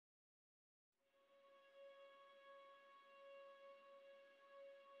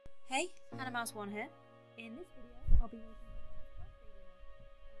Hey, Hannahmouse1 here. In this video, I'll be making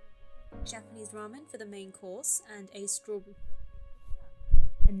Japanese ramen for the main course and a strawberry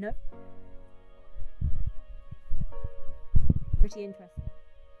and no, pretty interesting.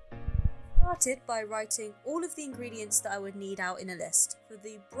 I started by writing all of the ingredients that I would need out in a list. For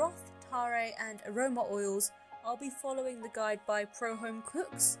the broth, tare and aroma oils, I'll be following the guide by Pro Home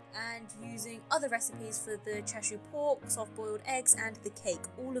Cooks and using other recipes for the chashu pork, soft-boiled eggs and the cake.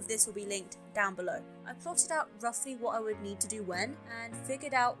 All of this will be linked down below. I plotted out roughly what I would need to do when and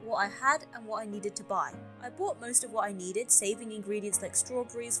figured out what I had and what I needed to buy. I bought most of what I needed, saving ingredients like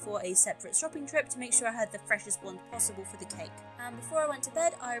strawberries for a separate shopping trip to make sure I had the freshest ones possible for the cake. And before I went to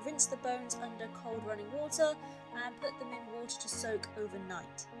bed, I rinsed the bones under cold running water and put them in water to soak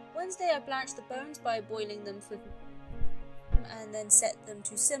overnight. Wednesday I blanched the bones by boiling them for and then set them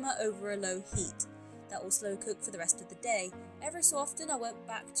to simmer over a low heat. That will slow cook for the rest of the day. Every so often I went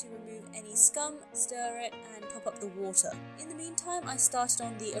back to remove any scum, stir it and top up the water. In the meantime I started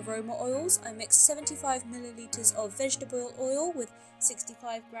on the aroma oils. I mixed 75 milliliters of vegetable oil with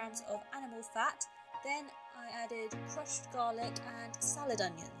 65 grams of animal fat. Then I added crushed garlic and salad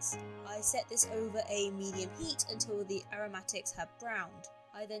onions. I set this over a medium heat until the aromatics had browned.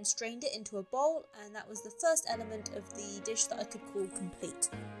 I then strained it into a bowl, and that was the first element of the dish that I could call complete.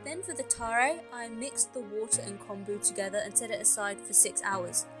 Then for the tare, I mixed the water and kombu together and set it aside for 6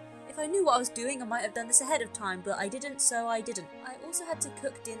 hours. If I knew what I was doing, I might have done this ahead of time, but I didn't, so I didn't. I also had to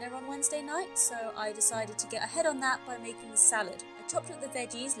cook dinner on Wednesday night, so I decided to get ahead on that by making a salad. I chopped up the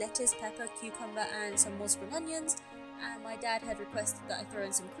veggies, lettuce, pepper, cucumber and some more spring onions, and my dad had requested that I throw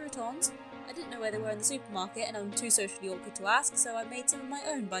in some croutons. I didn't know where they were in the supermarket and I'm too socially awkward to ask, so I made some of my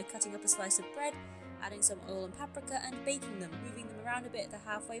own by cutting up a slice of bread, adding some oil and paprika and baking them, moving them around a bit at the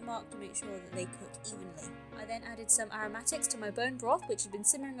halfway mark to make sure that they cook evenly. I then added some aromatics to my bone broth, which had been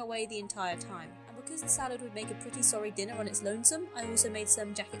simmering away the entire time. And because the salad would make a pretty sorry dinner on its lonesome, I also made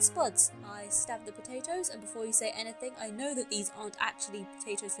some jacket spuds. I stabbed the potatoes, and before you say anything, I know that these aren't actually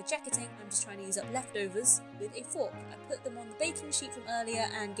potatoes for jacketing, I'm just trying to use up leftovers, with a fork. I put them on the baking sheet from earlier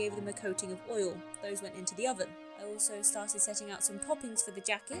and gave them a coating of oil. Those went into the oven. I also started setting out some toppings for the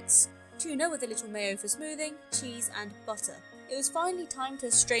jackets. Tuna with a little mayo for smoothing, cheese and butter. It was finally time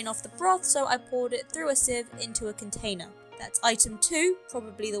to strain off the broth, so I poured it through a sieve into a container. That's item 2,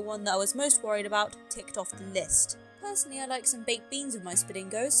 probably the one that I was most worried about, ticked off the list. Personally, I like some baked beans with my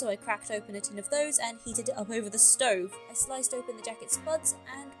spudingos, so I cracked open a tin of those and heated it up over the stove. I sliced open the jacket spuds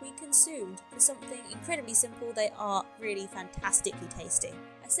and we consumed. For something incredibly simple, they are really fantastically tasty.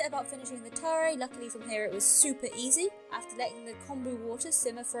 I set about finishing the tare. Luckily from here it was super easy. After letting the kombu water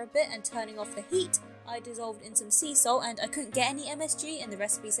simmer for a bit and turning off the heat, I dissolved in some sea salt, and I couldn't get any MSG and the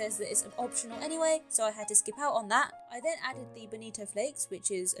recipe says that it's optional anyway, so I had to skip out on that. I then added the bonito flakes,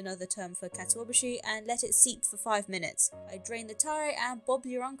 which is another term for katsuobushi, and let it seep for 5 minutes. I drained the tare and bob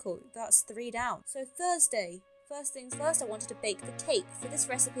your uncle. That's 3 down. So Thursday. First things first, I wanted to bake the cake. For this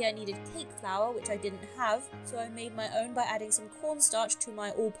recipe I needed cake flour, which I didn't have, so I made my own by adding some cornstarch to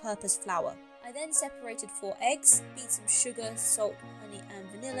my all-purpose flour. I then separated 4 eggs, beat some sugar, salt, honey and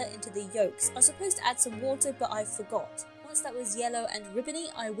vanilla into the yolks. I was supposed to add some water, but I forgot. Once that was yellow and ribbony,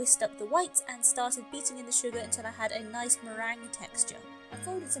 I whisked up the whites and started beating in the sugar until I had a nice meringue texture. I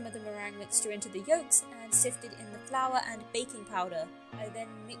folded some of the meringue mixture into the yolks and sifted in the flour and baking powder. I then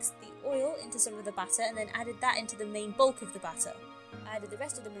mixed the oil into some of the batter and then added that into the main bulk of the batter. I added the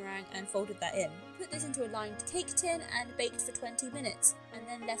rest of the meringue and folded that in. Put this into a lined cake tin and baked for 20 minutes, and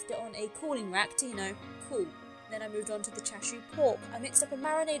then left it on a cooling rack to, cool. Then I moved on to the chashu pork. I mixed up a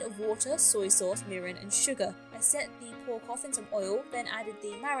marinade of water, soy sauce, mirin and sugar. I set the pork off in some oil, then added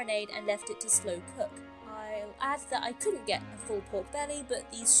the marinade and left it to slow cook. I'll add that I couldn't get a full pork belly, but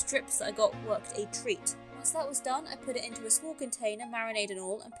these strips that I got worked a treat. Once that was done, I put it into a small container, marinade and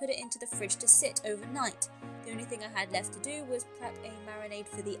all, and put it into the fridge to sit overnight. The only thing I had left to do was prep a marinade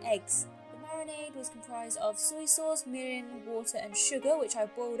for the eggs. The marinade was comprised of soy sauce, mirin, water and sugar, which I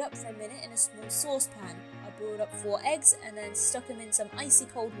boiled up for a minute in a small saucepan. I boiled up 4 eggs and then stuck them in some icy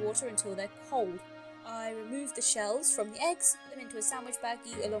cold water until they're cold. I removed the shells from the eggs, put them into a sandwich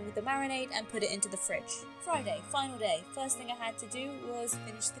baggie along with the marinade and put it into the fridge. Friday, final day. First thing I had to do was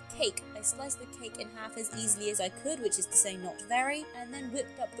finish the cake. I sliced the cake in half as easily as I could, which is to say not very, and then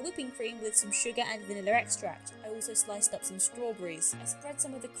whipped up the whipping cream with some sugar and vanilla extract. I also sliced up some strawberries. I spread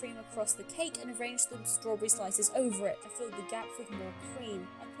some of the cream across the cake and arranged the strawberry slices over it. I filled the gaps with more cream.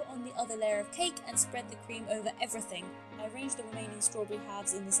 I put on the other layer of cake and spread the cream over everything. I arranged the remaining strawberry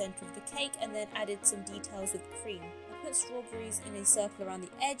halves in the centre of the cake and then added some details with cream. I put strawberries in a circle around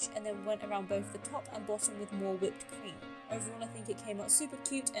the edge and then went around both the top and bottom with more whipped cream. Overall, I think it came out super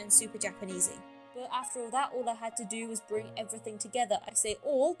cute and super Japanesey. But after all that, all I had to do was bring everything together. I say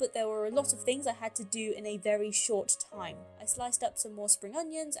all, but there were a lot of things I had to do in a very short time. I sliced up some more spring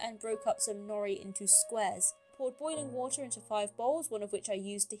onions and broke up some nori into squares. Poured boiling water into 5 bowls, one of which I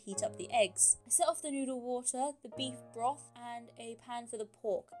used to heat up the eggs. I set off the noodle water, the beef broth, and a pan for the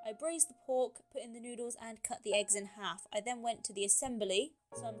pork. I braised the pork, put in the noodles, and cut the eggs in half. I then went to the assembly,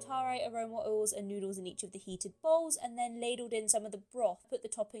 some Tare, aroma oils, and noodles in each of the heated bowls, and then ladled in some of the broth. Put the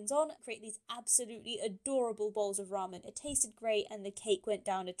toppings on, create these absolutely adorable bowls of ramen. It tasted great, and the cake went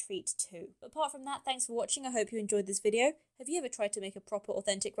down a treat too. But apart from that, thanks for watching. I hope you enjoyed this video. Have you ever tried to make a proper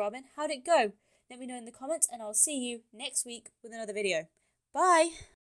authentic ramen? How'd it go? Let me know in the comments, and I'll see you next week with another video. Bye!